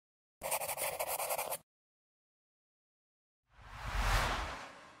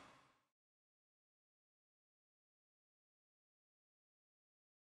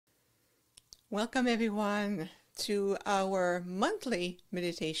Welcome everyone to our monthly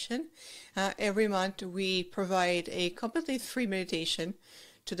meditation. Every month we provide a completely free meditation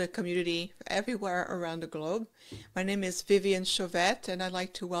to the community everywhere around the globe. My name is Viviane Chauvet and I'd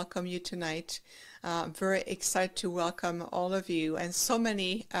like to welcome you tonight. Very excited to welcome all of you, and so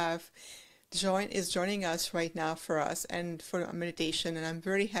many joining us right now for us and for a meditation, and I'm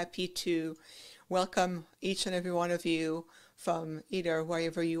very happy to welcome each and every one of you from either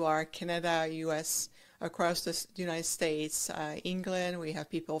wherever you are, Canada, US, across the United States, England. We have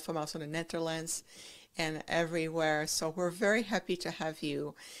people from also the Netherlands and everywhere. So we're very happy to have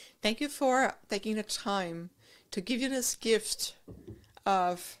you. Thank you for taking the time to give you this gift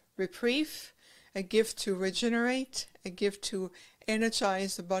of reprieve, a gift to regenerate, a gift to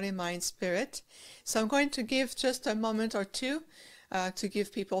energize the body, mind, spirit. So I'm going to give just a moment or two to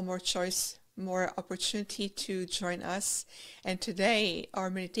give people more choice, more opportunity to join us. And today our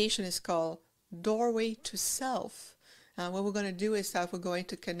meditation is called Doorway to Self. What we're going to do is that we're going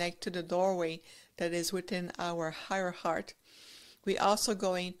to connect to the doorway that is within our higher heart. We're also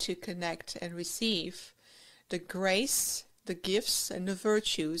going to connect and receive the grace, the gifts, and the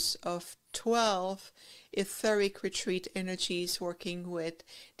virtues of 12 etheric retreat energies working with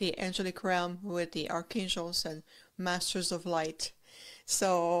the angelic realm, with the archangels and masters of light.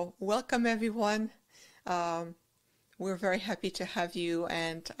 So welcome everyone. We're very happy to have you,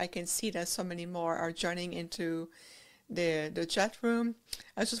 and I can see that so many more are joining into the chat room.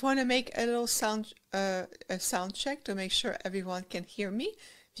 I just want to make a little sound check to make sure everyone can hear me.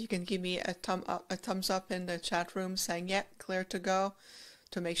 If you can give me a thumbs up in the chat room saying, yeah, clear to go,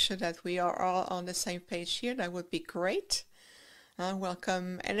 to make sure that we are all on the same page here, that would be great.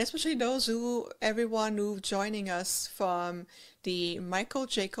 Welcome, and especially everyone who joining us from the Michael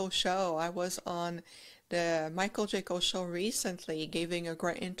Jaco show. I was on the Michael Jaco show recently, giving a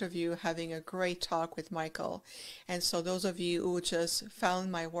great interview, having a great talk with Michael. And so those of you who just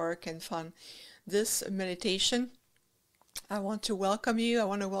found my work and found this meditation, I want to welcome you. I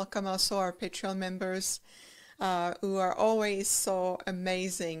want to welcome also our Patreon members who are always so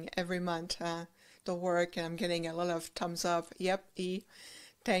amazing every month. The work, and I'm getting a lot of thumbs up. Yep, E.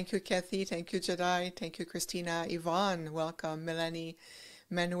 Thank you, Kathy. Thank you, Jedi. Thank you, Christina. Yvonne, welcome. Melanie,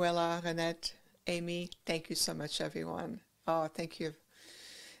 Manuela, Renette, Amy. Thank you so much, everyone. Oh, thank you.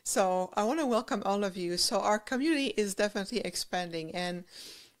 So I want to welcome all of you. So our community is definitely expanding, and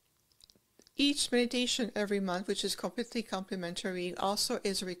each meditation every month, which is completely complimentary, also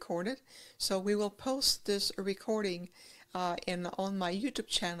is recorded. So we will post this recording on my YouTube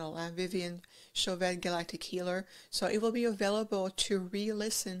channel, Viviane Chauvet Galactic Healer. So it will be available to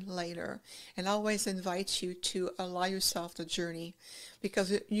re-listen later. And I always invite you to allow yourself the journey,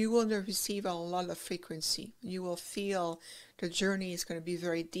 because you will receive a lot of frequency. You will feel the journey is going to be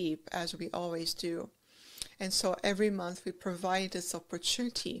very deep, as we always do. And so every month we provide this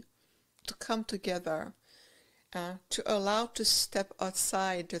opportunity to come together, to allow to step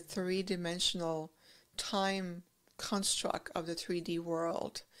outside the three-dimensional time construct of the 3D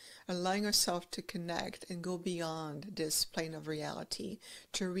world, allowing yourself to connect and go beyond this plane of reality,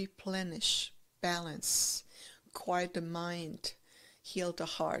 to replenish, balance, quiet the mind, heal the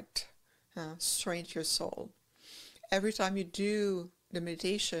heart, strengthen your soul. Every time you do the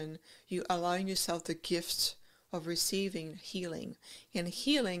meditation, you allowing yourself the gift of receiving healing. And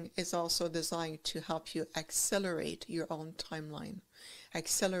healing is also designed to help you accelerate your own timeline,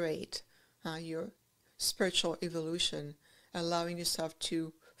 accelerate your spiritual evolution, allowing yourself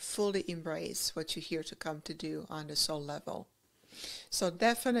to fully embrace what you're here to come to do on the soul level. So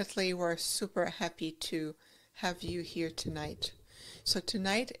definitely we're super happy to have you here tonight. So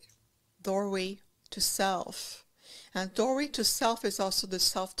tonight, doorway to self. And doorway to self is also the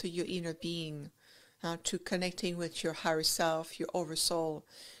self to your inner being, to connecting with your higher self, your oversoul,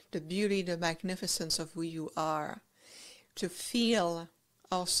 the beauty, the magnificence of who you are, to feel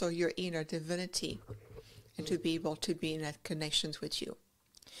also your inner divinity, and to be able to be in that connections with you.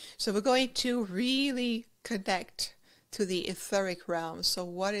 So we're going to really connect to the etheric realms. So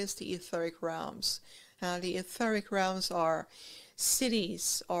what is the etheric realms? The etheric realms are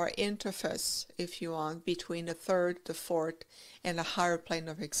cities or interface, if you want, between the third, the fourth, and a higher plane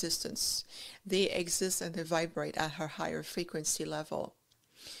of existence. They exist and they vibrate at a higher frequency level.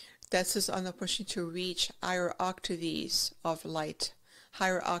 This is an opportunity to reach higher octaves of light,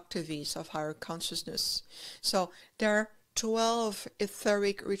 higher octaves of higher consciousness. So there are 12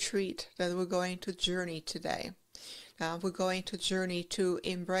 etheric retreats that we're going to journey today. We're going to journey to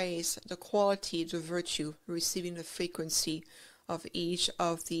embrace the quality, the virtue, receiving the frequency of each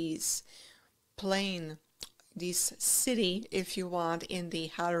of these plane this city, if you want, in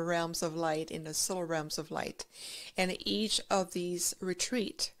the outer realms of light, in the solar realms of light. And each of these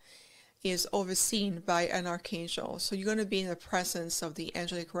retreat is overseen by an archangel. So you're going to be in the presence of the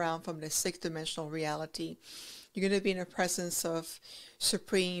angelic realm from the sixth dimensional reality. You're going to be in the presence of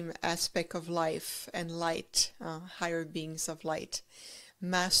supreme aspect of life and light, higher beings of light,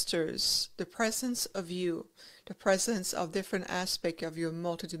 masters, the presence of you, the presence of different aspects of your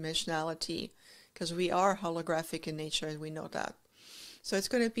multidimensionality, because we are holographic in nature and we know that. So it's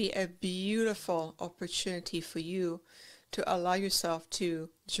going to be a beautiful opportunity for you to allow yourself to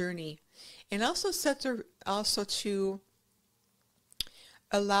journey, and also to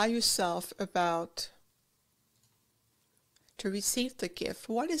allow yourself to receive the gift.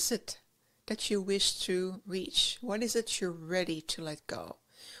 What is it that you wish to reach? What is it you're ready to let go?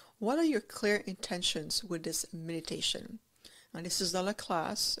 What are your clear intentions with this meditation? And this is not a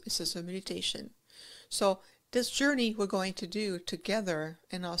class, this is a meditation. So this journey we're going to do together,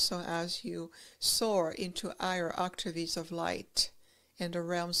 and also as you soar into higher octaves of light and the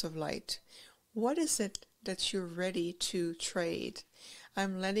realms of light, what is it that you're ready to trade?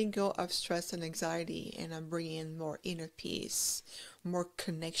 I'm letting go of stress and anxiety, and I'm bringing in more inner peace, more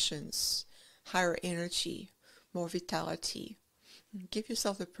connections, higher energy, more vitality. Give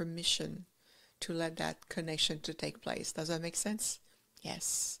yourself the permission to let that connection to take place. Does that make sense?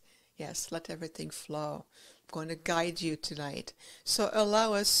 Yes. Yes, let everything flow. I'm going to guide you tonight. So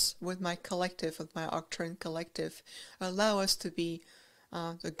allow us, with my collective, with my Arcturian collective, allow us to be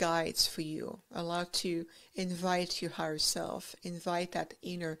the guides for you. Allow to invite your higher self, invite that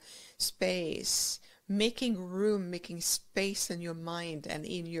inner space, making room, making space in your mind and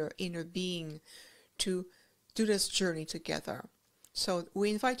in your inner being to do this journey together. So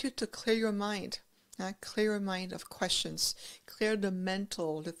we invite you to clear your mind. Clear your mind of questions. Clear the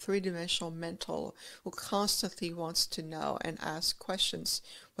mental, the three-dimensional mental, who constantly wants to know and ask questions,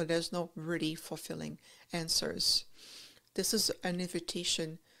 but there's no really fulfilling answers. This is an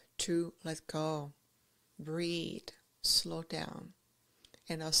invitation to let go, breathe, slow down,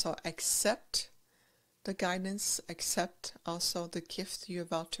 and also accept the guidance, accept also the gift you're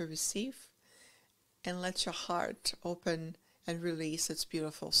about to receive, and let your heart open and release its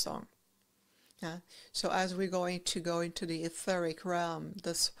beautiful song. So as we're going to go into the etheric realm,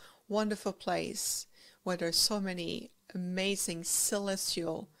 this wonderful place where there's so many amazing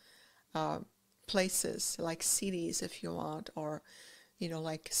celestial places, like cities if you want, or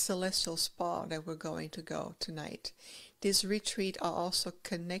like celestial spa that we're going to go tonight. These retreats are also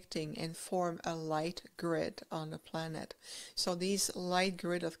connecting and form a light grid on the planet. So these light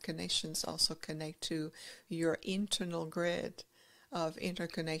grid of connections also connect to your internal grid of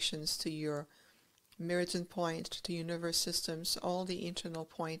interconnections, to your meridian point, to universe systems, all the internal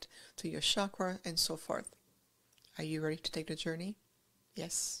point to your chakra, and so forth. Are you ready to take the journey?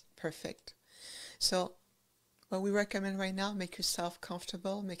 Yes, perfect. So what we recommend right now, make yourself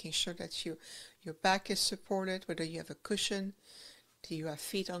comfortable, making sure that your back is supported, whether you have a cushion, do you have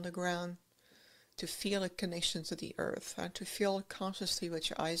feet on the ground, to feel a connection to the earth, and to feel consciously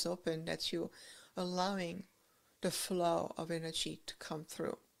with your eyes open that you're allowing the flow of energy to come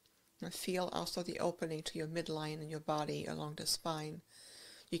through. And feel also the opening to your midline in your body along the spine.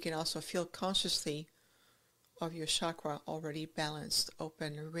 You can also feel consciously of your chakra already balanced,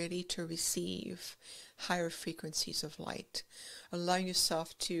 open, ready to receive higher frequencies of light. Allowing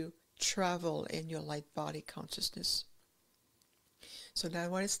yourself to travel in your light body consciousness. So now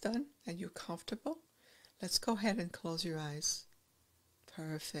when it's done and you're comfortable, let's go ahead and close your eyes.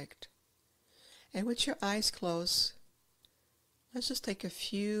 Perfect. And with your eyes closed, let's just take a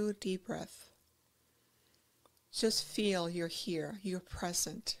few deep breaths. Just feel you're here, you're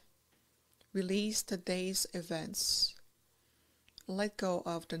present. Release the day's events. Let go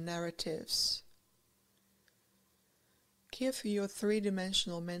of the narratives. Give your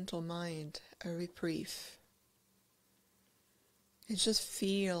three-dimensional mental mind a reprieve. And just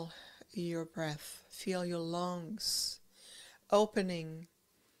feel your breath. Feel your lungs opening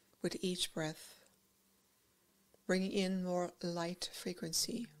with each breath. Bringing in more light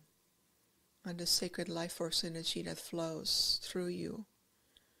frequency and the sacred life force energy that flows through you.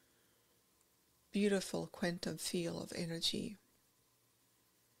 Beautiful quantum field of energy.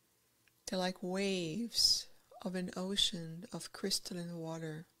 They're like waves of an ocean of crystalline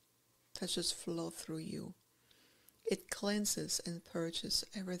water that just flow through you. It cleanses and purges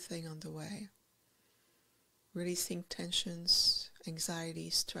everything on the way, releasing tensions, anxiety,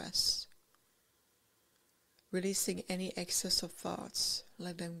 stress. Releasing any excess of thoughts,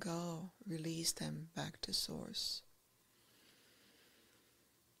 let them go, release them back to source.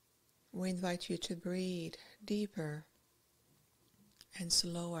 We invite you to breathe deeper and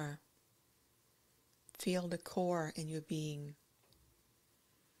slower. Feel the core in your being.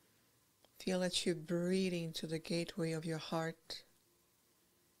 Feel that you're breathing to the gateway of your heart,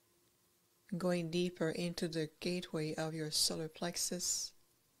 going deeper into the gateway of your solar plexus,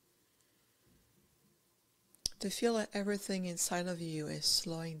 to feel that everything inside of you is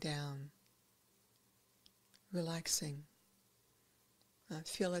slowing down, relaxing.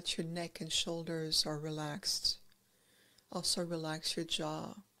 Feel that your neck and shoulders are relaxed. Also relax your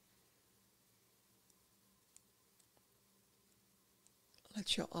jaw.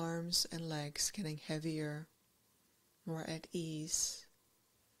 Let your arms and legs getting heavier, more at ease.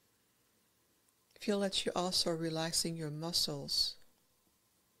 Feel that you're also relaxing your muscles,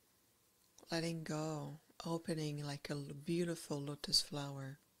 letting go, opening like a beautiful lotus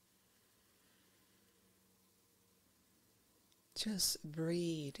flower. Just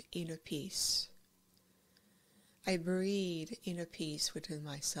breathe inner peace. I breathe inner peace within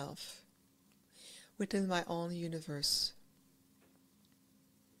myself, within my own universe.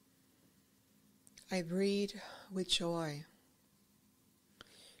 I breathe with joy,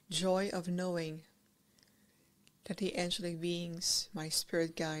 joy of knowing that the angelic beings, my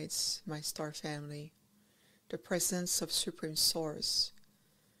spirit guides, my star family, the presence of Supreme Source,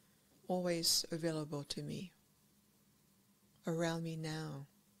 always available to me. Around me now,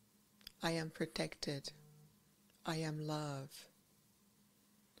 I am protected. I am love.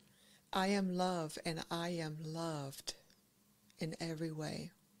 I am love and I am loved in every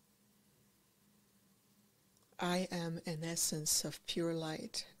way. I am an essence of pure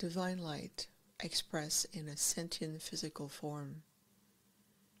light, divine light, expressed in a sentient physical form.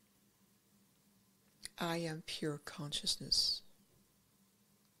 I am pure consciousness,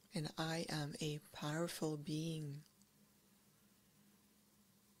 and I am a powerful being.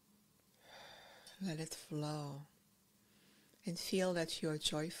 Let it flow, and feel that you are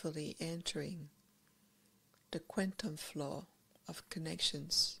joyfully entering the quantum flow of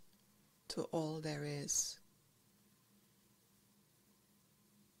connections to all there is.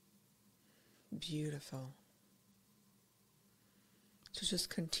 Beautiful. So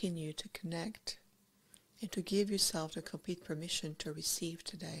just continue to connect and to give yourself the complete permission to receive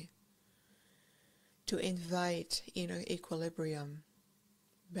today, to invite inner equilibrium,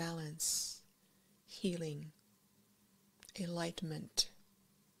 balance, healing, enlightenment,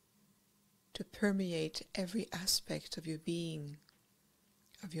 to permeate every aspect of your being,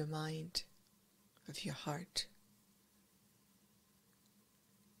 of your mind, of your heart.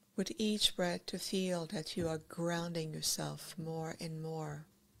 With each breath, to feel that you are grounding yourself more and more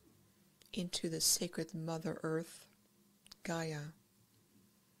into the sacred Mother Earth, Gaia,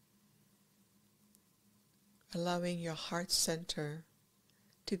 allowing your heart center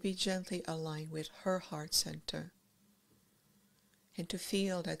to be gently aligned with her heart center, and to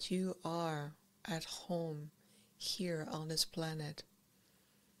feel that you are at home here on this planet.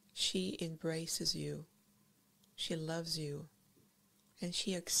 She embraces you, she loves you, and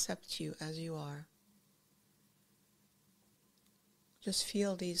she accepts you as you are. Just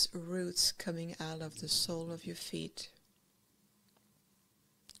feel these roots coming out of the sole of your feet,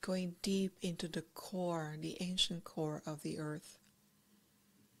 going deep into the core, the ancient core of the earth.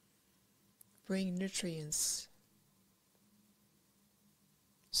 Bring nutrients,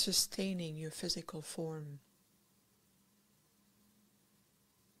 sustaining your physical form,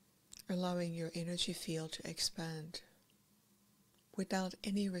 allowing your energy field to expand without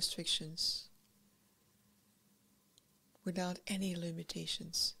any restrictions, without any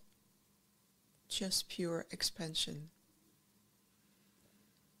limitations, just pure expansion.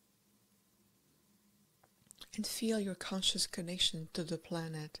 And feel your conscious connection to the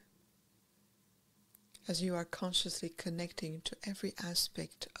planet as you are consciously connecting to every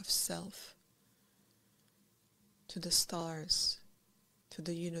aspect of self, to the stars, to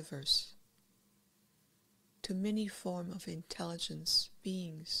the universe, to many forms of intelligence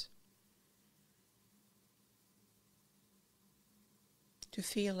beings, to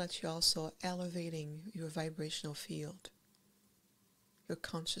feel that you're also elevating your vibrational field, your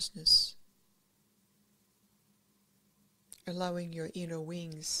consciousness, allowing your inner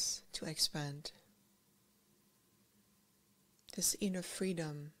wings to expand. This inner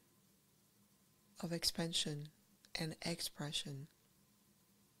freedom of expansion and expression.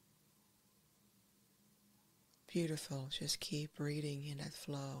 Beautiful. Just keep breathing in that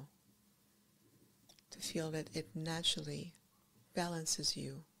flow to feel that it naturally balances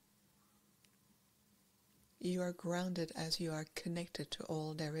you. You are grounded as you are connected to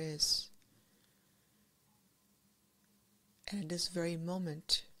all there is. And in this very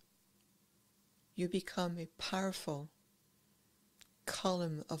moment, you become a powerful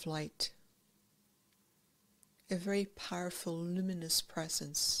column of light, a very powerful luminous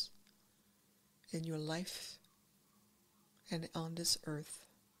presence in your life and on this earth.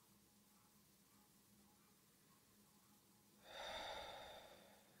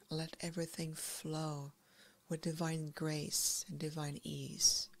 Let everything flow with divine grace and divine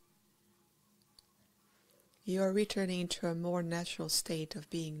ease. You are returning to a more natural state of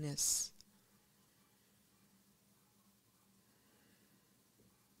beingness.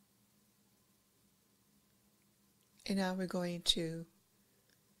 And now we're going to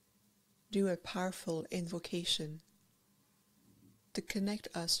do a powerful invocation to connect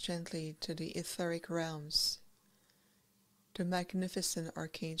us gently to the etheric realms, the magnificent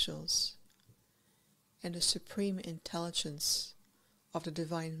archangels, and the supreme intelligence of the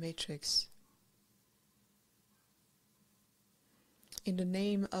divine matrix. In the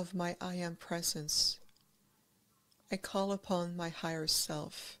name of my I Am Presence, I call upon my higher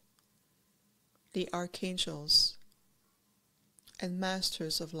self, the archangels and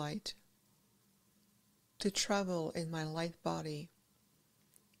masters of light, to travel in my light body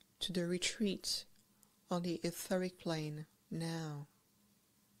to the retreat on the etheric plane now.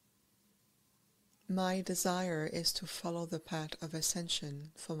 My desire is to follow the path of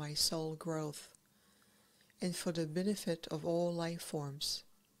ascension for my soul growth and for the benefit of all life forms.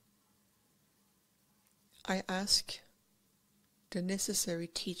 I ask the necessary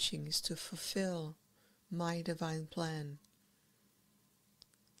teachings to fulfill my divine plan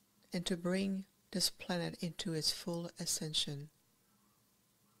and to bring this planet into its full ascension.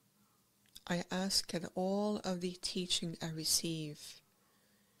 I ask that all of the teaching I receive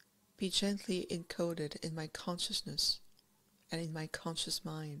be gently encoded in my consciousness and in my conscious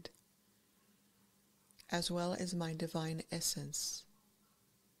mind, as well as my divine essence.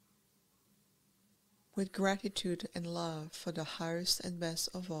 With gratitude and love for the highest and best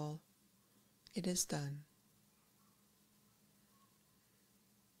of all, it is done.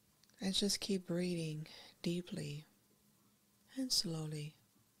 And just keep breathing deeply and slowly.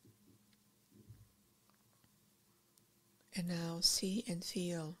 And now see and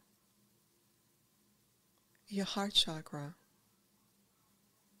feel your heart chakra,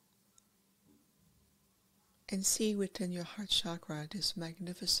 and see within your heart chakra this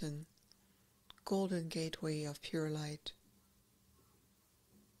magnificent golden gateway of pure light.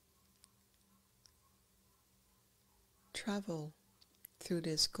 Travel through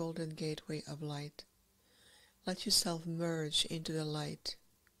this golden gateway of light. Let yourself merge into the light,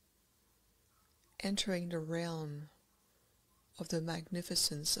 entering the realm of the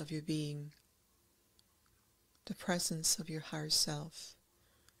magnificence of your being, the presence of your higher self,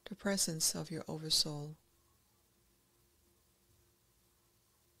 the presence of your oversoul.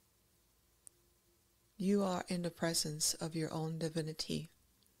 You are in the presence of your own divinity.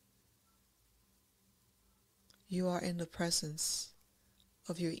 You are in the presence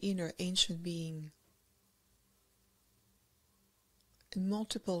of your inner ancient being. In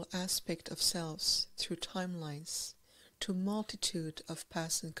multiple aspects of selves through timelines, to multitude of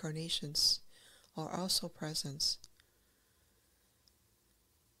past incarnations are also present.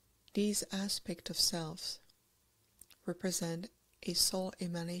 These aspects of selves represent a soul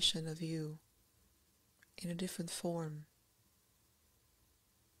emanation of you in a different form.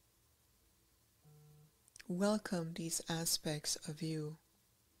 Welcome these aspects of you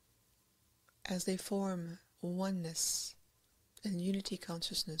as they form oneness and unity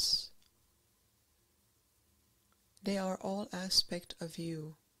consciousness. They are all aspects of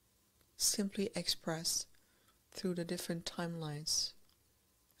you, simply expressed through the different timelines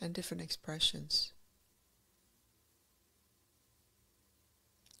and different expressions.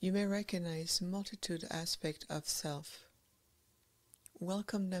 You may recognize multitude aspects of self.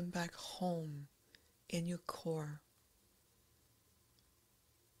 Welcome them back home in your core,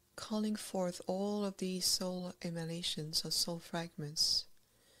 calling forth all of these soul emanations or soul fragments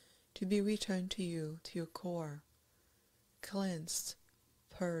to be returned to you, to your core, cleansed,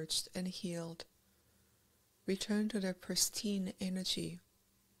 purged, and healed. Return to their pristine energy.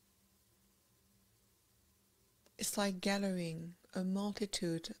 It's like gathering a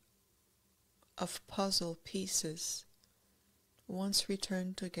multitude of puzzle pieces. Once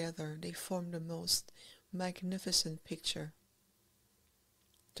returned together, they form the most magnificent picture,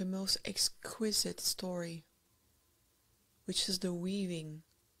 the most exquisite story, which is the weaving,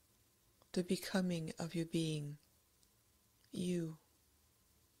 the becoming of your being, you.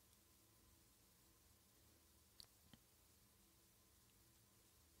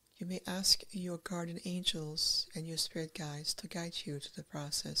 You may ask your guardian angels and your spirit guides to guide you to the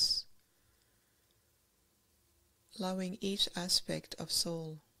process. allowing each aspect of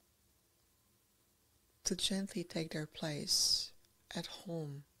soul to gently take their place at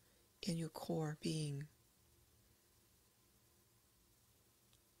home in your core being.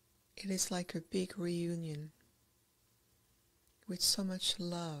 It is like a big reunion with so much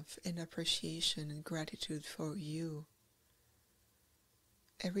love and appreciation and gratitude for you.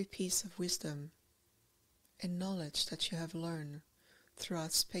 Every piece of wisdom and knowledge that you have learned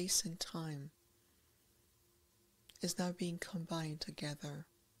throughout space and time is now being combined together.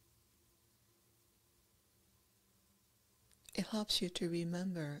 It helps you to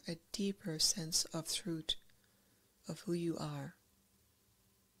remember a deeper sense of truth of who you are.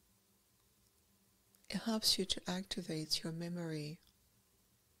 It helps you to activate your memory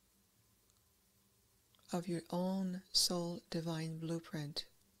of your own soul divine blueprint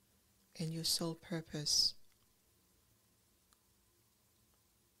and your soul purpose.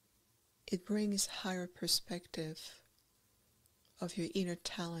 It brings higher perspective of your inner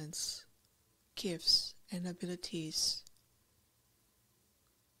talents, gifts, and abilities.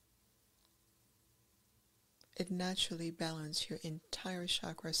 It naturally balances your entire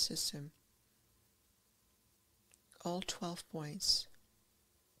chakra system, all 12 points.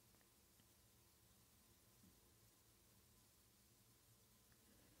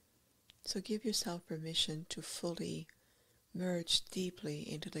 So give yourself permission to fully merge deeply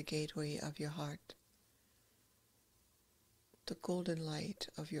into the gateway of your heart, the golden light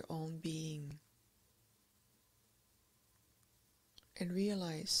of your own being, and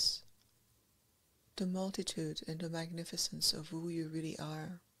realize the multitude and the magnificence of who you really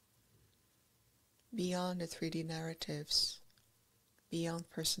are, beyond the 3D narratives, beyond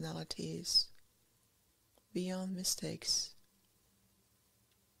personalities, beyond mistakes.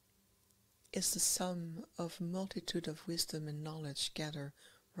 Is the sum of multitude of wisdom and knowledge gathered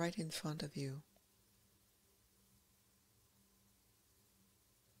right in front of you.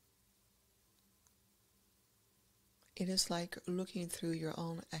 It is like looking through your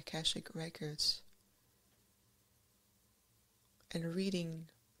own Akashic records and reading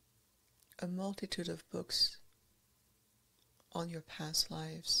a multitude of books on your past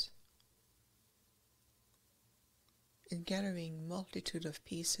lives and gathering multitude of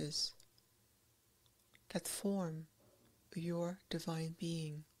pieces that form your divine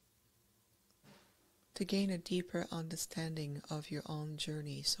being to gain a deeper understanding of your own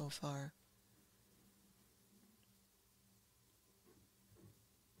journey so far.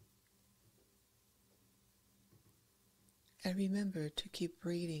 And remember to keep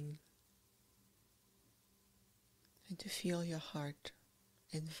breathing and to feel your heart,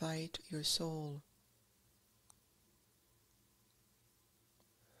 invite your soul.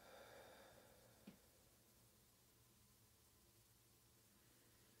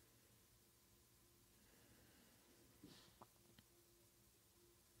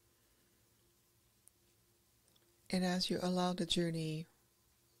 And as you allow the journey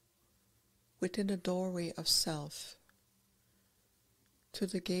within the doorway of self to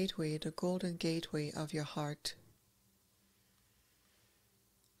the gateway, the golden gateway of your heart,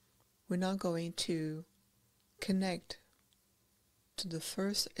 we're now going to connect to the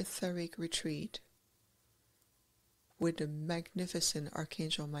first etheric retreat with the magnificent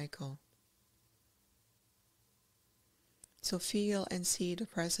Archangel Michael. So feel and see the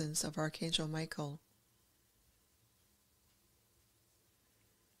presence of Archangel Michael.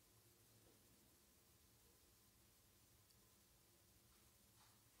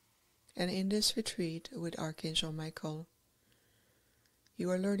 And in this retreat with Archangel Michael, you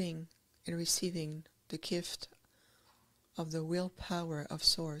are learning and receiving the gift of the willpower of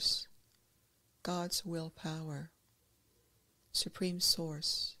Source, God's willpower, Supreme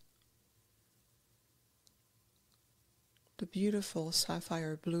Source, the beautiful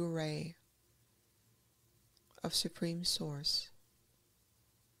sapphire blue ray of Supreme Source,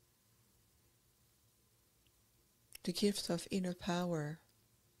 the gift of inner power,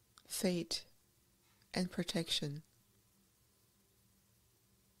 faith, and protection.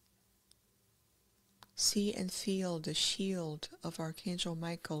 See and feel the shield of Archangel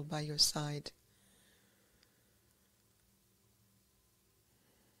Michael by your side.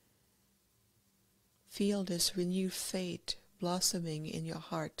 Feel this renewed faith blossoming in your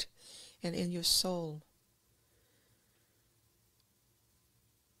heart and in your soul,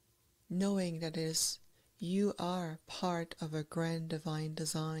 knowing that you are part of a grand divine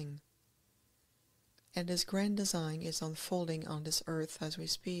design. And this grand design is unfolding on this earth as we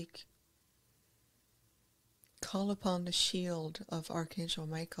speak. Call upon the shield of Archangel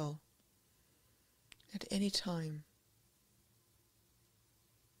Michael at any time.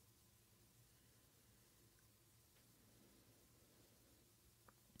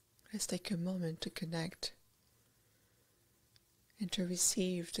 Let's take a moment to connect and to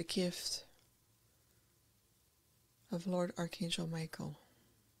receive the gift of Lord Archangel Michael.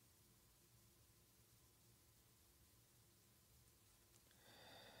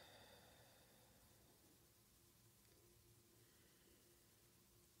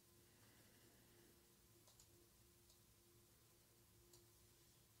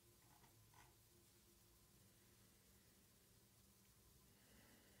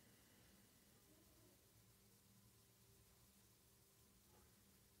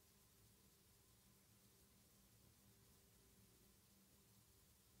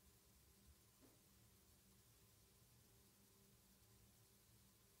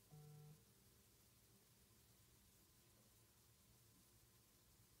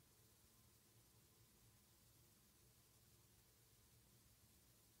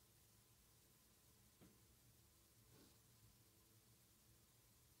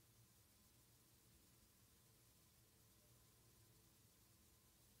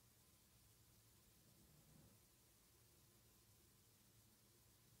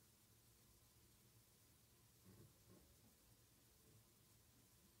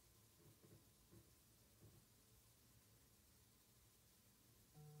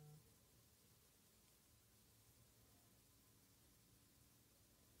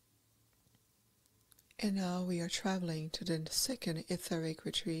 And now we are traveling to the second etheric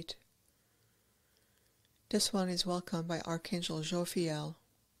retreat. This one is welcomed by Archangel Jophiel.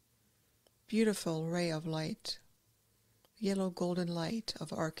 Beautiful ray of light, yellow golden light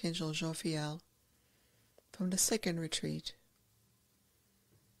of Archangel Jophiel from the second retreat.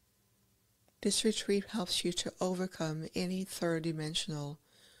 This retreat helps you to overcome any third dimensional,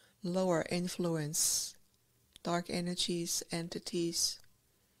 lower influence, dark energies, entities.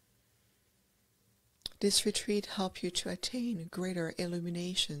 This retreat helps you to attain greater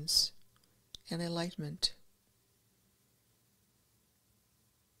illuminations and enlightenment.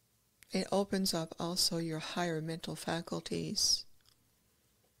 It opens up also your higher mental faculties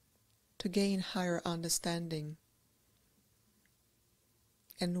to gain higher understanding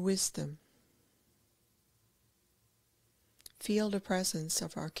and wisdom. Feel the presence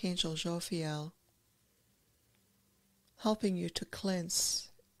of Archangel Jophiel helping you to cleanse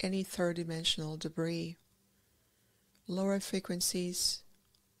any third dimensional debris, lower frequencies,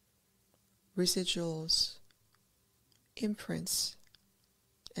 residuals, imprints,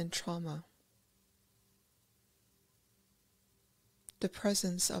 and trauma. The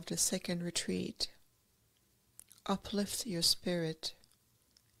presence of the second retreat uplifts your spirit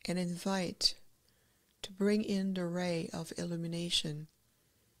and invite to bring in the ray of illumination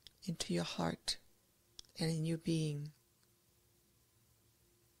into your heart and in your being.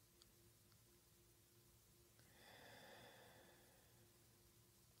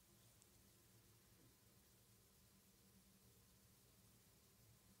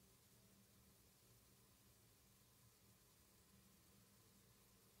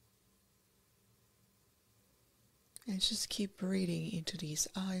 And just keep breathing into these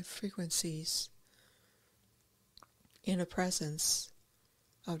high frequencies in the presence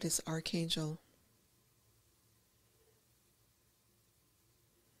of this archangel.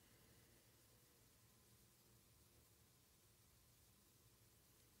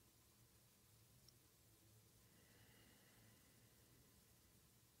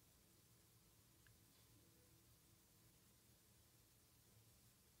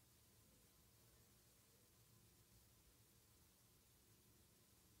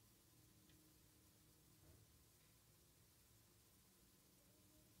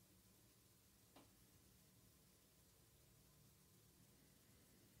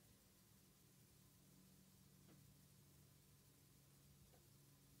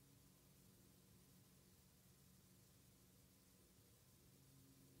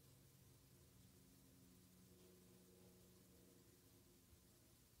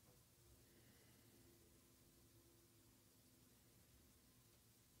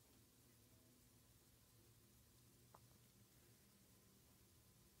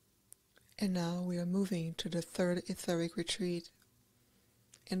 And now we are moving to the third etheric retreat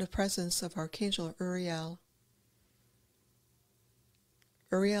in the presence of Archangel Uriel.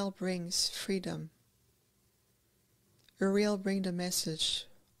 Uriel brings freedom. Uriel brings the message,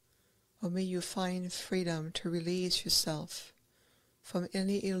 or may you find freedom to release yourself from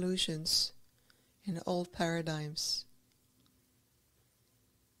any illusions and old paradigms.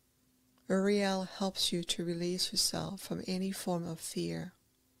 Uriel helps you to release yourself from any form of fear,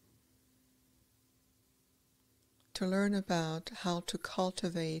 to learn about how to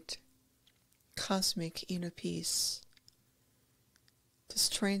cultivate cosmic inner peace, to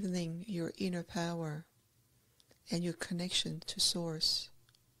strengthening your inner power and your connection to Source.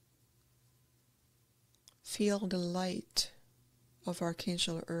 Feel the light of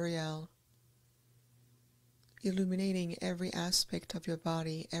Archangel Uriel illuminating every aspect of your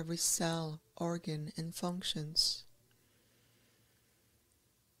body, every cell, organ, and functions.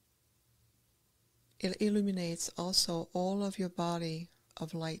 It illuminates also all of your body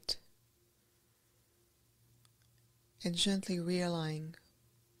of light and gently realign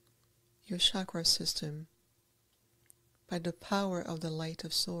your chakra system by the power of the light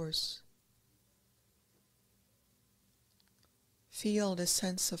of Source. Feel the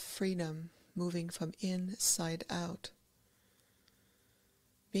sense of freedom moving from inside out,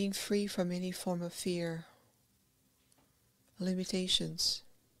 being free from any form of fear, limitations.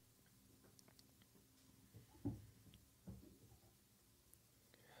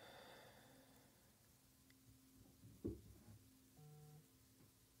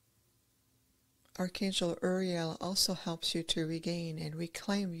 Archangel Uriel also helps you to regain and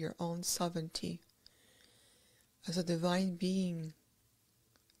reclaim your own sovereignty as a divine being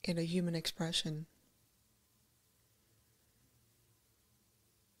in a human expression.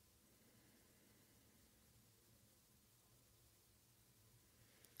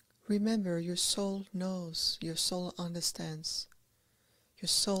 Remember, your soul knows, your soul understands. Your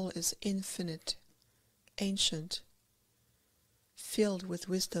soul is infinite, ancient, filled with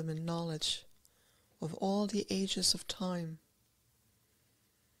wisdom and knowledge of all the ages of time.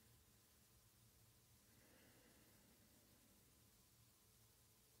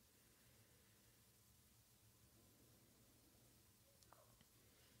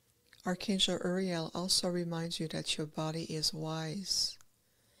 Archangel Uriel also reminds you that your body is wise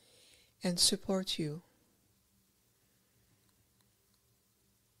and supports you.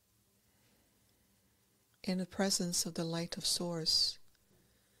 In the presence of the light of Source,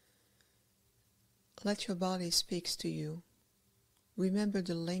 let your body speak to you. Remember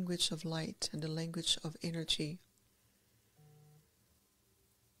the language of light and the language of energy.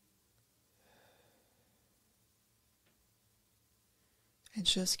 And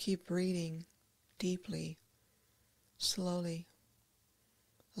just keep breathing deeply, slowly.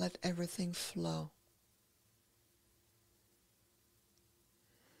 Let everything flow.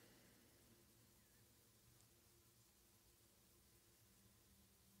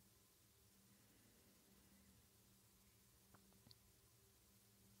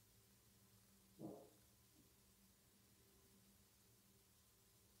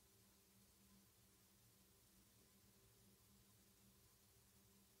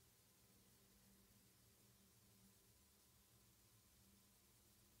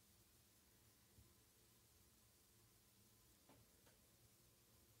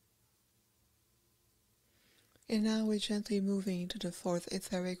 And now we're gently moving to the fourth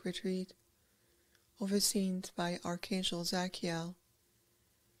etheric retreat, overseen by Archangel Zachiel.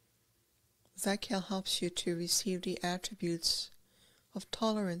 Zachiel helps you to receive the attributes of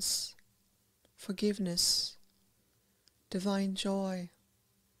tolerance, forgiveness, divine joy,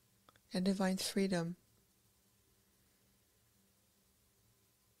 and divine freedom.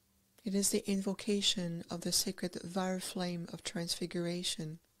 It is the invocation of the sacred fire flame of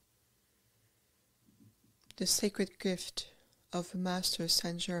transfiguration, the sacred gift of Master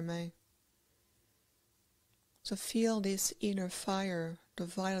Saint Germain. So feel this inner fire, the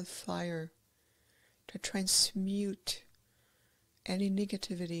violet fire, to transmute any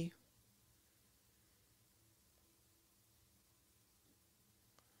negativity.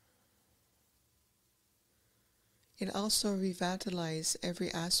 It also revitalizes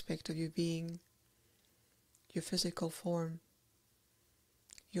every aspect of your being, your physical form,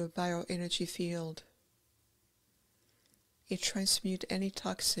 your bioenergy field. It transmutes any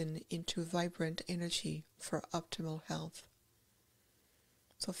toxin into vibrant energy for optimal health.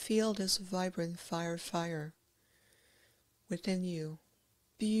 So feel this vibrant fire within you,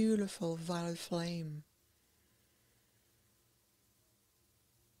 beautiful violet flame.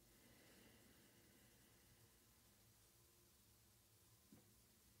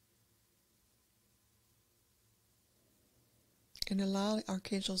 And allow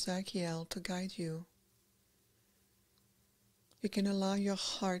Archangel Zachiel to guide you. You can allow your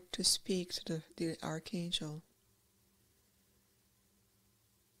heart to speak to the Archangel.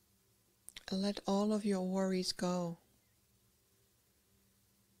 And let all of your worries go.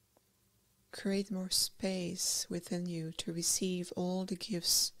 Create more space within you to receive all the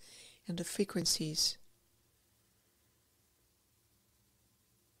gifts and the frequencies.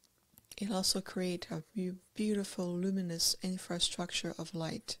 It also creates a beautiful luminous infrastructure of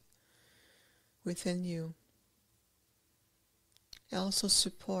light within you. It also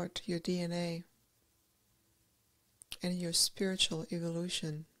support your DNA and your spiritual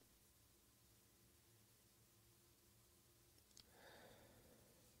evolution.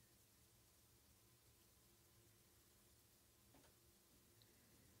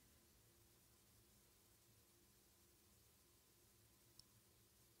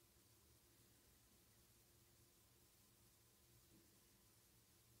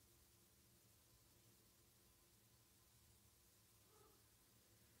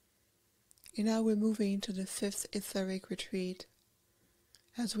 And now we're moving to the 5th etheric retreat,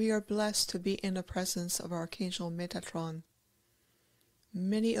 as we are blessed to be in the presence of Archangel Metatron.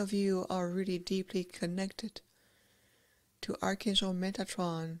 Many of you are really deeply connected to Archangel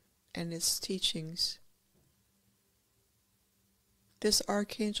Metatron and its teachings. This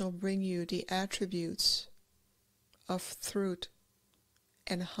archangel brings you the attributes of truth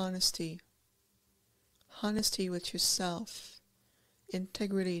and honesty. Honesty with yourself,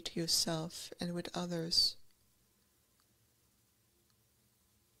 integrity to yourself and with others.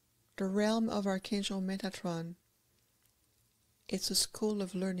 The realm of Archangel Metatron, it's a school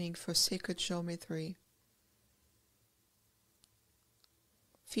of learning for sacred geometry.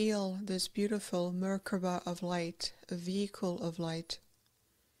 Feel this beautiful Merkaba of light, a vehicle of light,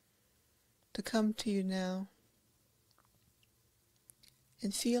 to come to you now.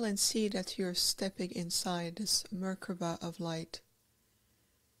 And feel and see that you're stepping inside this Merkaba of light,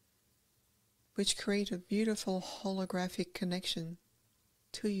 which create a beautiful holographic connection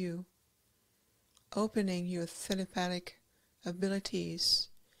to you, opening your telepathic abilities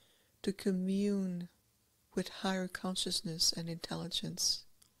to commune with higher consciousness and intelligence.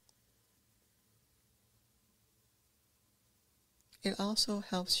 It also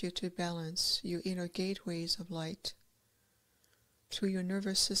helps you to balance your inner gateways of light through your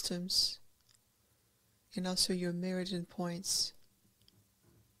nervous systems and also your meridian points.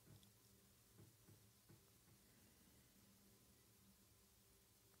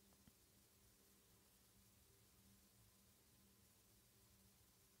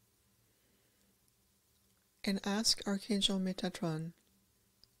 And ask Archangel Metatron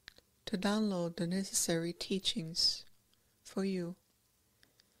to download the necessary teachings for you,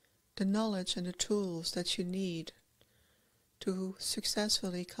 the knowledge and the tools that you need to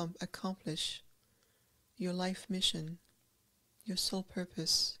successfully accomplish your life mission, your soul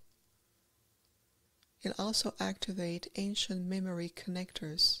purpose. It also activates ancient memory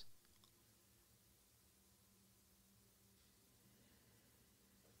connectors.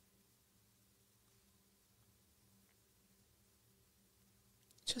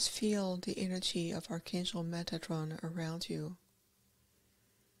 Just feel the energy of Archangel Metatron around you.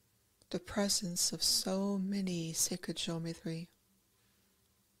 The presence of so many sacred geometry,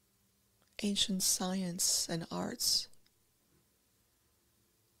 ancient science and arts.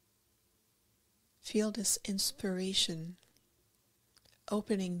 Feel this inspiration,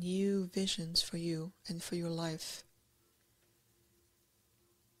 opening new visions for you and for your life.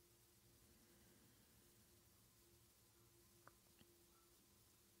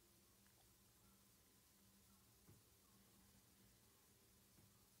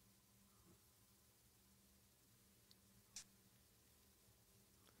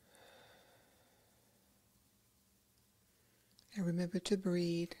 And remember to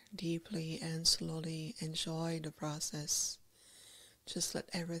breathe deeply and slowly. Enjoy the process. Just let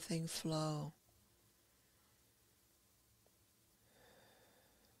everything flow.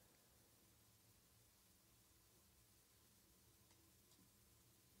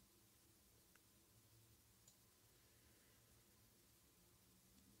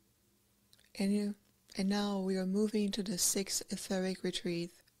 And now we are moving to the 6th etheric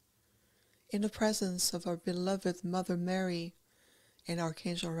retreat in the presence of our beloved Mother Mary and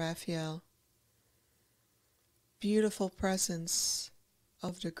Archangel Raphael. Beautiful presence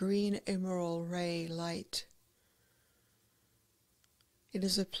of the green emerald ray light. It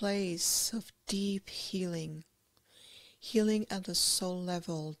is a place of deep healing, healing at the soul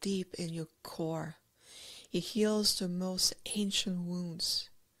level, deep in your core. It heals the most ancient wounds,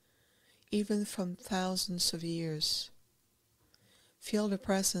 even from thousands of years. Feel the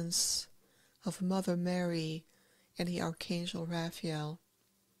presence of Mother Mary and the Archangel Raphael.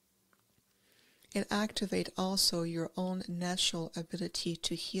 And activate also your own natural ability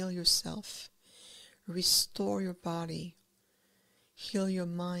to heal yourself, restore your body, heal your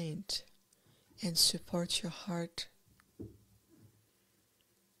mind, and support your heart.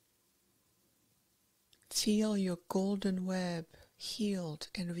 Feel your golden web healed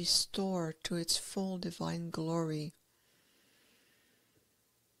and restored to its full divine glory.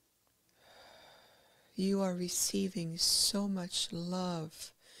 You are receiving so much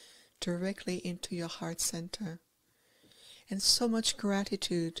love directly into your heart center, and so much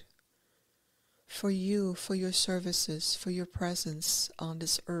gratitude for you, for your services, for your presence on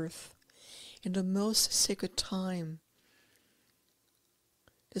this earth in the most sacred time,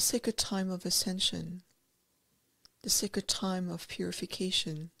 the sacred time of ascension, the sacred time of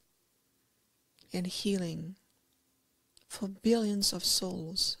purification and healing for billions of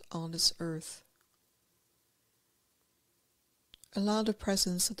souls on this earth. Allow the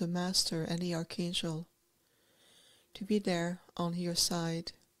presence of the Master and the Archangel to be there on your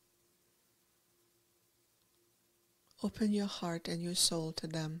side. Open your heart and your soul to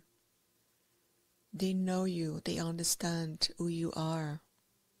them. They know you, they understand who you are.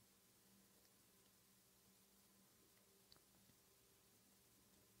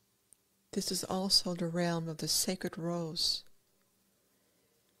 This is also the realm of the sacred rose.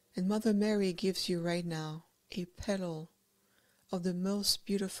 And Mother Mary gives you right now a petal of the most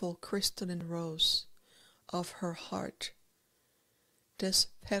beautiful crystalline rose of her heart. This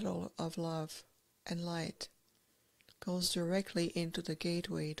petal of love and light goes directly into the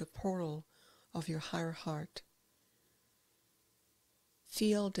gateway, the portal of your higher heart.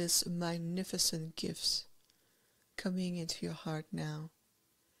 Feel these magnificent gifts coming into your heart now,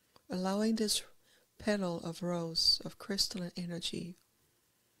 allowing this petal of rose, of crystalline energy,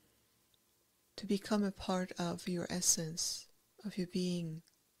 to become a part of your essence, of your being.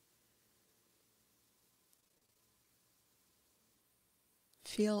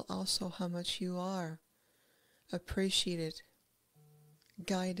 Feel also how much you are appreciated,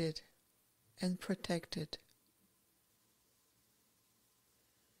 guided, and protected.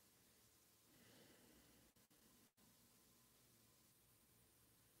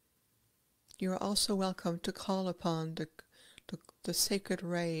 You are also welcome to call upon the sacred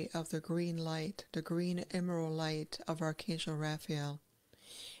ray of the green light, the green emerald light of Archangel Raphael,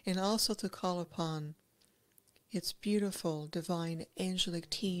 and also to call upon its beautiful divine angelic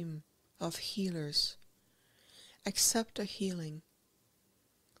team of healers. Accept the healing.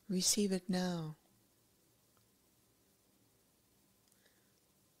 Receive it now.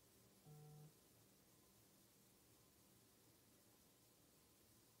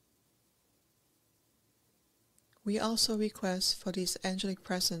 We also request for these angelic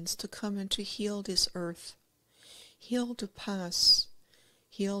presence to come and to heal this earth, heal the past,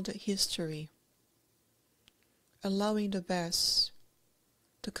 heal the history, allowing the best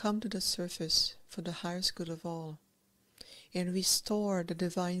to come to the surface for the highest good of all, and restore the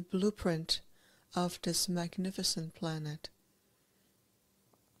divine blueprint of this magnificent planet.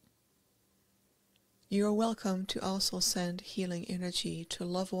 You are welcome to also send healing energy to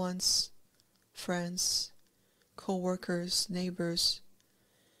loved ones, friends, co-workers, neighbors,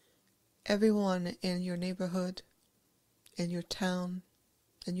 everyone in your neighborhood, in your town,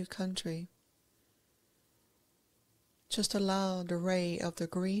 in your country. Just allow the ray of the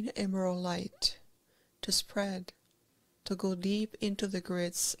green emerald light to spread, to go deep into the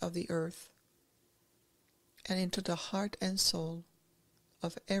grids of the earth and into the heart and soul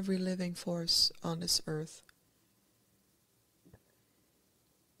of every living force on this earth.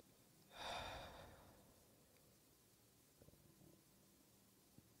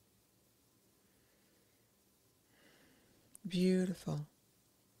 Beautiful.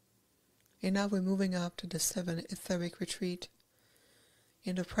 And now we're moving up to the 7th etheric retreat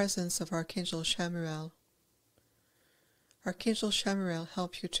in the presence of Archangel Chamuel. Archangel Chamuel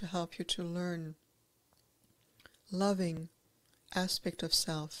help you to learn loving aspect of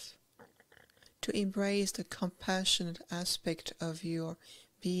self, to embrace the compassionate aspect of your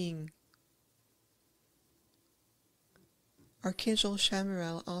being. Archangel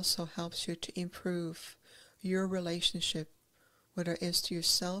Chamuel also helps you to improve your relationship, whether it's to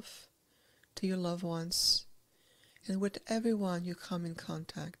yourself, to your loved ones, and with everyone you come in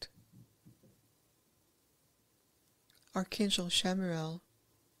contact. Archangel Chamuel,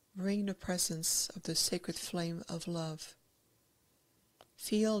 bring the presence of the sacred flame of love.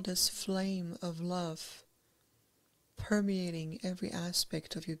 Feel this flame of love permeating every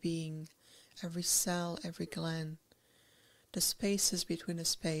aspect of your being, every cell, every gland, the spaces between the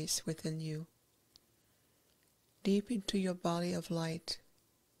space within you, deep into your body of light,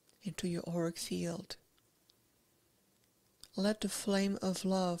 into your auric field. Let the flame of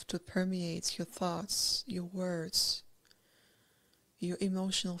love to permeate your thoughts, your words, your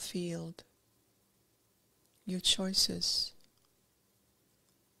emotional field, your choices,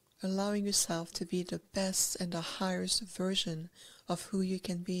 allowing yourself to be the best and the highest version of who you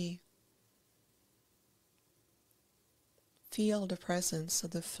can be. Feel the presence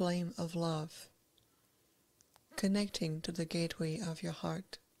of the flame of love connecting to the gateway of your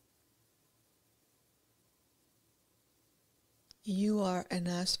heart. You are an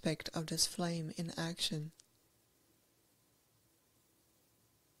aspect of this flame in action.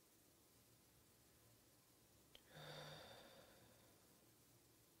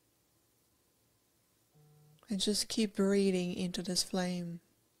 And just keep breathing into this flame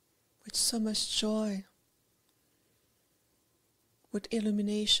with so much joy, with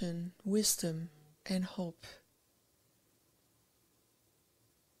illumination, wisdom, and hope.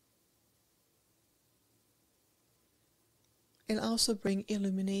 And also bring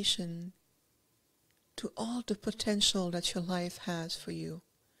illumination to all the potential that your life has for you,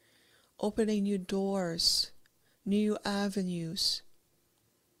 opening new doors, new avenues,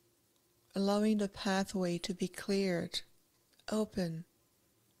 allowing the pathway to be cleared, open,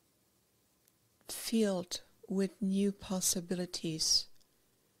 filled with new possibilities.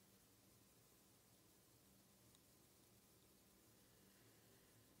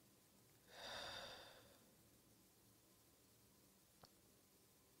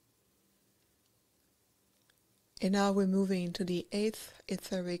 And now we're moving to the 8th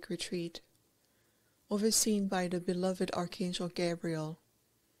etheric retreat, overseen by the beloved Archangel Gabriel.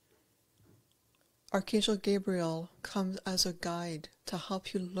 Archangel Gabriel comes as a guide to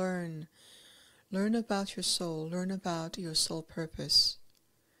help you learn about your soul, learn about your soul purpose,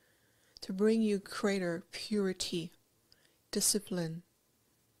 to bring you greater purity, discipline,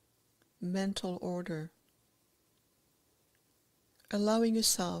 mental order, allowing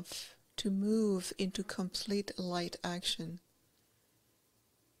yourself to move into complete light action.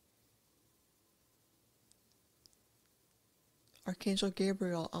 Archangel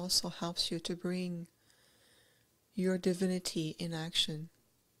Gabriel also helps you to bring your divinity in action.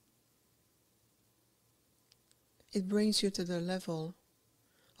 It brings you to the level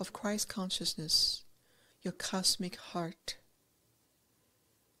of Christ consciousness, your cosmic heart.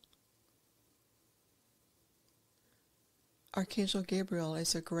 Archangel Gabriel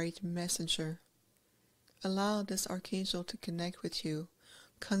is a great messenger. Allow this archangel to connect with you,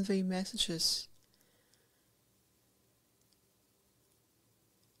 convey messages.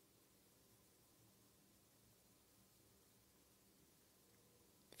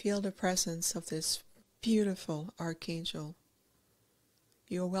 Feel the presence of this beautiful archangel.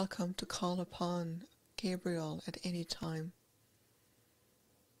 You are welcome to call upon Gabriel at any time.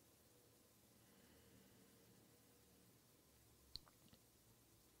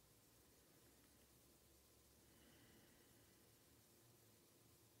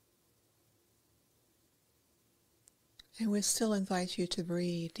 And we still invite you to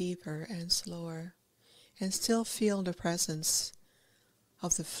breathe deeper and slower, and still feel the presence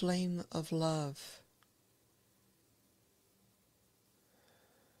of the flame of love.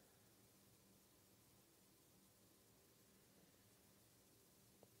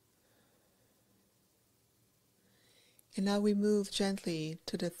 And now we move gently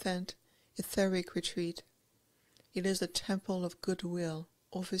to the 10th etheric retreat. It is the temple of goodwill,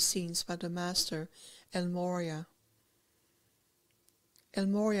 overseen by the master El Moria. El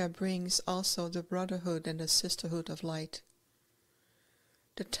Moria brings also the brotherhood and the sisterhood of light.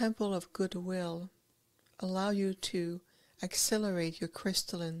 The temple of goodwill allows you to accelerate your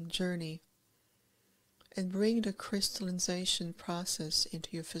crystalline journey and bring the crystallization process into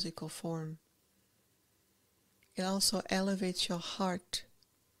your physical form. It also elevates your heart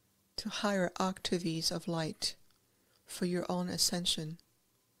to higher octaves of light for your own ascension.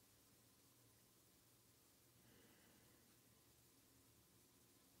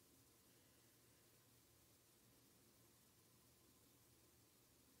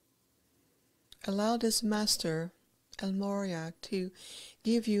 Allow this master, El Moria, to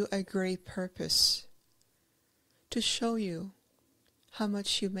give you a great purpose, to show you how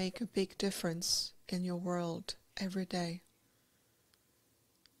much you make a big difference in your world every day.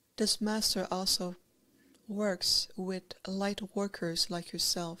 This master also works with light workers like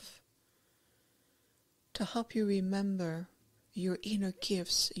yourself to help you remember your inner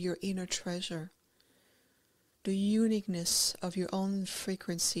gifts, your inner treasure, the uniqueness of your own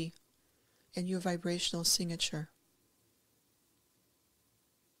frequency and your vibrational signature.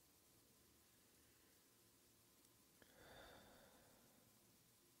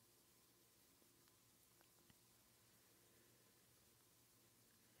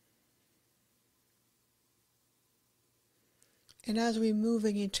 And as we're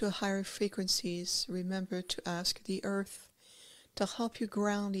moving into higher frequencies, remember to ask the earth to help you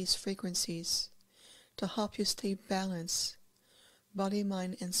ground these frequencies, to help you stay balanced, body,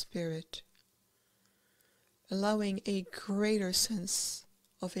 mind, and spirit, allowing a greater sense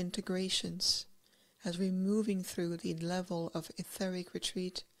of integrations as we're moving through the level of etheric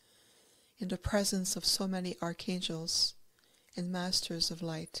retreat in the presence of so many archangels and masters of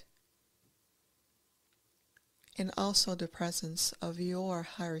light, and also the presence of your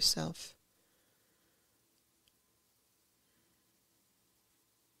higher self.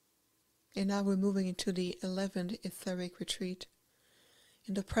 And now we're moving into the 11th etheric retreat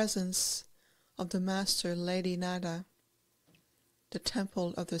in the presence of the Master Lady Nada, the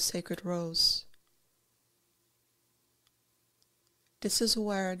Temple of the Sacred Rose. This is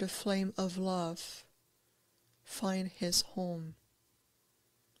where the flame of love finds his home,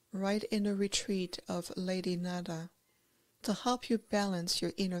 right in the retreat of Lady Nada, to help you balance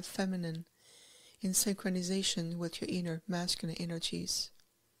your inner feminine in synchronization with your inner masculine energies.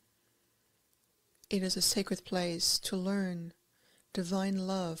 It is a sacred place to learn divine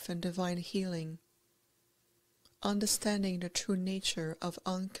love and divine healing, understanding the true nature of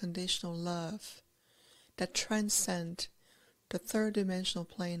unconditional love that transcends the third dimensional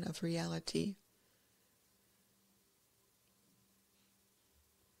plane of reality.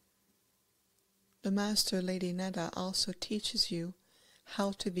 The Master Lady Nada also teaches you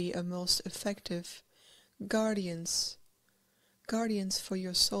how to be a most effective guardians for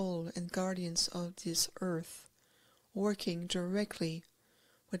your soul and guardians of this earth, working directly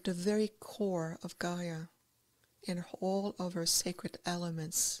with the very core of Gaia and all of her sacred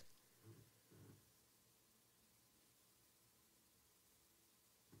elements.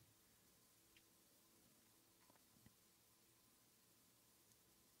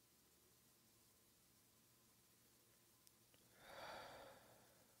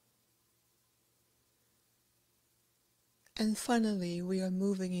 And finally, we are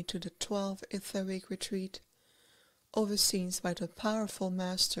moving into the 12th etheric retreat, overseen by the powerful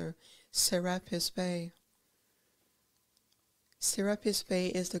Master Serapis Bey. Serapis Bey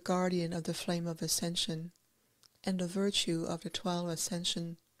is the guardian of the flame of ascension and the virtue of the 12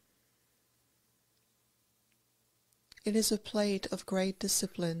 ascension. It is a plate of great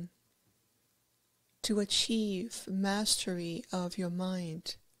discipline to achieve mastery of your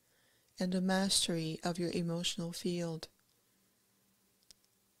mind and the mastery of your emotional field.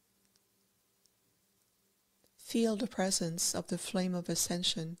 Feel the presence of the flame of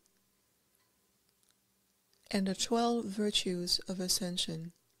ascension and the 12 virtues of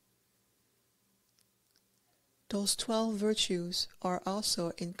ascension. Those 12 virtues are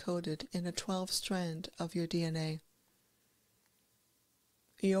also encoded in the 12th strand of your DNA.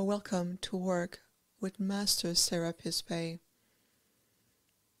 You're welcome to work with Master Serapis Bey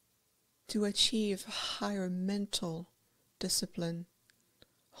to achieve higher mental discipline,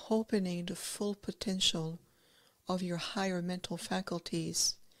 opening the full potential of your higher mental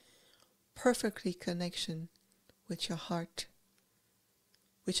faculties, perfectly connection with your heart,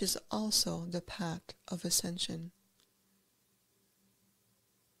 which is also the path of ascension.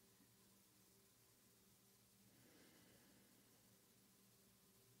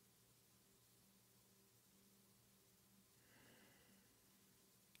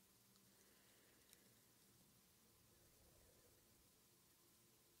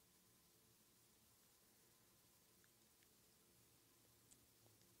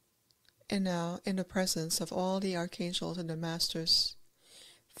 And now, in the presence of all the archangels and the masters,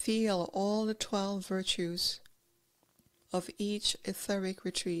 feel all the 12 virtues of each etheric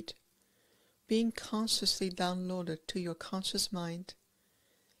retreat being consciously downloaded to your conscious mind,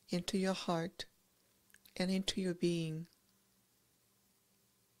 into your heart, and into your being.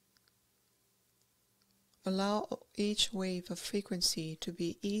 Allow each wave of frequency to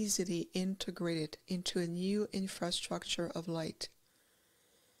be easily integrated into a new infrastructure of light.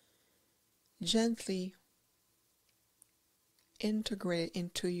 Gently integrate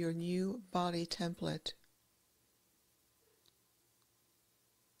into your new body template.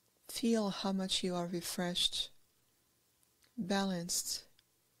 Feel how much you are refreshed, balanced,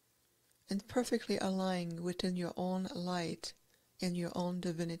 and perfectly aligned within your own light and your own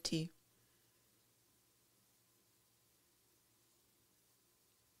divinity.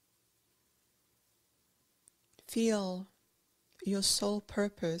 Feel your soul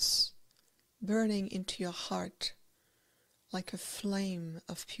purpose burning into your heart like a flame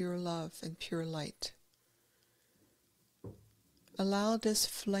of pure love and pure light. Allow this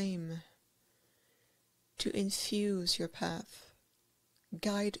flame to infuse your path,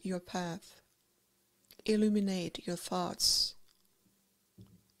 guide your path, illuminate your thoughts,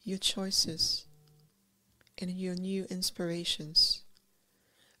 your choices, and your new inspirations,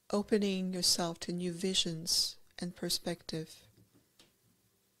 opening yourself to new visions and perspective.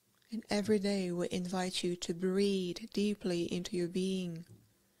 And every day we invite you to breathe deeply into your being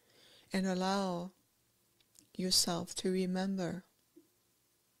and allow yourself to remember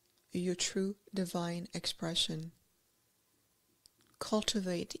your true divine expression.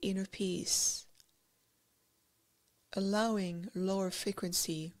 Cultivate inner peace, allowing lower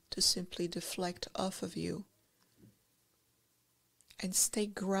frequency to simply deflect off of you, and stay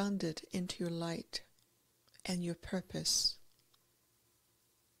grounded into your light and your purpose.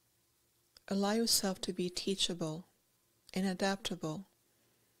 Allow yourself to be teachable and adaptable,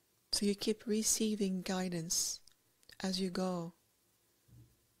 so you keep receiving guidance as you go.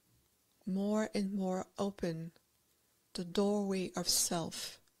 More and more open the doorway of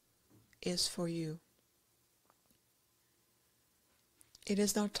self is for you. It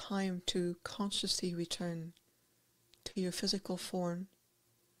is now time to consciously return to your physical form,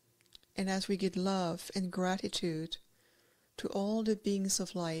 and as we give love and gratitude to all the beings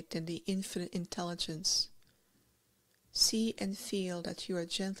of light and the infinite intelligence, see and feel that you are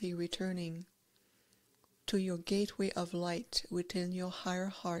gently returning to your gateway of light within your higher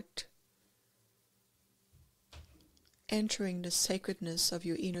heart, entering the sacredness of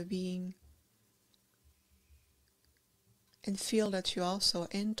your inner being, and feel that you're also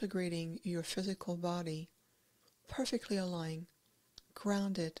integrating your physical body, perfectly aligned,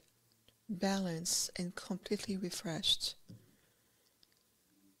 grounded, balanced, and completely refreshed.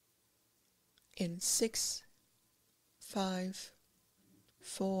 In 6, 5,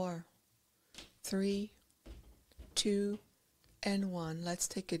 4, 3, 2, and 1. Let's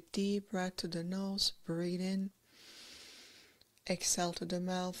take a deep breath to the nose. Breathe in. Exhale to the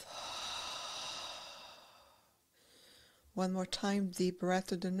mouth. One more time. Deep breath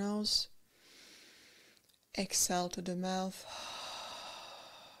to the nose. Exhale to the mouth.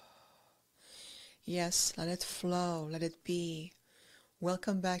 Yes, let it flow. Let it be.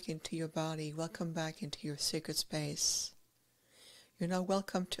 Welcome back into your body. Welcome back into your sacred space. You're now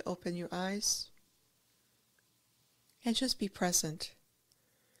welcome to open your eyes and just be present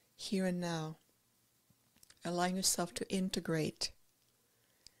here and now, allowing yourself to integrate.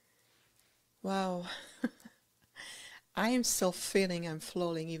 Wow, I am still feeling I'm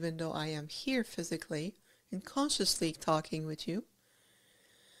floating even though I am here physically and consciously talking with you.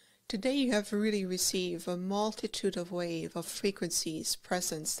 Today you have really received a multitude of waves of frequencies,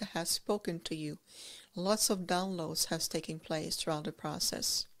 presence that has spoken to you. Lots of downloads has taken place throughout the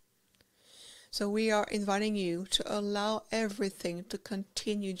process. So we are inviting you to allow everything to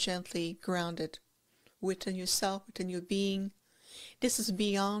continue gently grounded within yourself, within your being. This is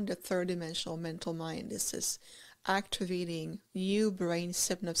beyond the third dimensional mental mind. This is activating new brain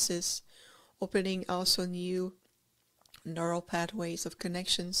synapses, opening also new neural pathways of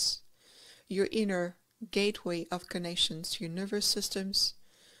connections, your inner gateway of connections to your nervous systems,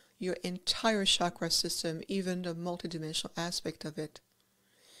 your entire chakra system, even the multidimensional aspect of it.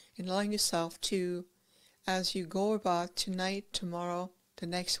 And allowing yourself to, as you go about tonight, tomorrow, the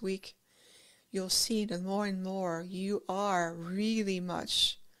next week, you'll see that more and more you are really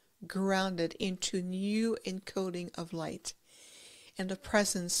much grounded into new encoding of light and the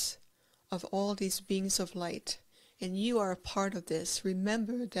presence of all these beings of light. And you are a part of this.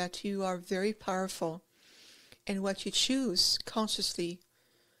 Remember that you are very powerful, and what you choose consciously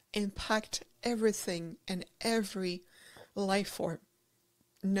impact everything and every life form,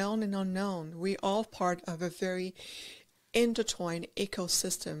 known and unknown. We all part of a very intertwined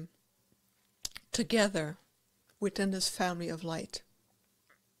ecosystem together within this family of light.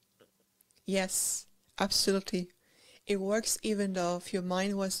 Yes, absolutely. It works even though if your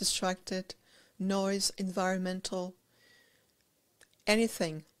mind was distracted, noise, environmental,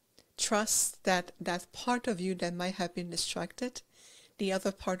 anything. Trust that that part of you that might have been distracted, the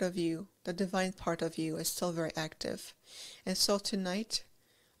other part of you, the divine part of you, is still very active. And so tonight,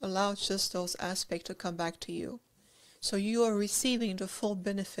 allow just those aspects to come back to you. So you are receiving the full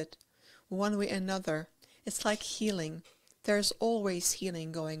benefit one way or another. It's like healing. There's always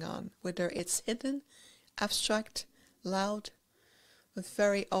healing going on, whether it's hidden, abstract, loud,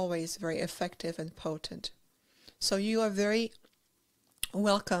 but always very effective and potent. So you are very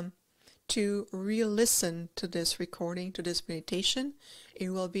welcome to re-listen to this recording, to this meditation. It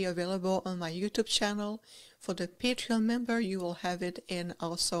will be available on my YouTube channel. For the Patreon member, you will have it in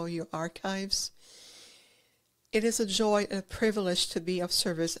also your archives. It is a joy and a privilege to be of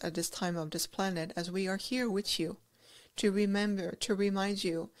service at this time of this planet, as we are here with you to remember, to remind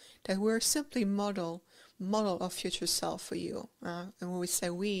you that we're simply model of future self for you. And when we say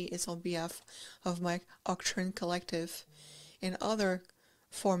we, it's on behalf of my Arcturian collective and other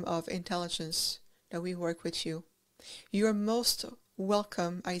form of intelligence that we work with you. You are most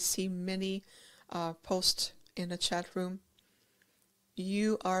welcome. I see many posts in the chat room.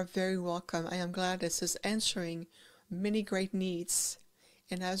 You are very welcome. I am glad this is answering many great needs.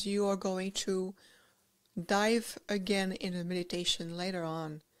 And as you are going to dive again in a meditation later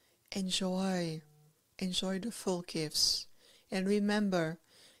on, enjoy the full gifts. And remember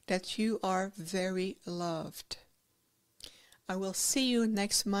that you are very loved. I will see you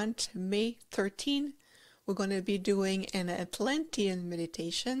next month, May 13. We're going to be doing an Atlantean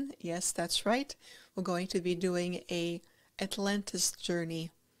meditation. Yes, that's right. We're going to be doing a Atlantis journey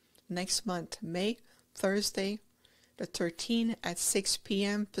next month, May, Thursday, the 13th at 6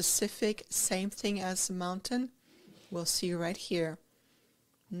 p.m. Pacific, same thing as the mountain. We'll see you right here.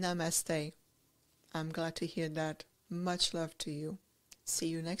 Namaste. I'm glad to hear that. Much love to you. See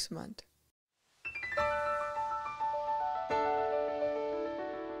you next month.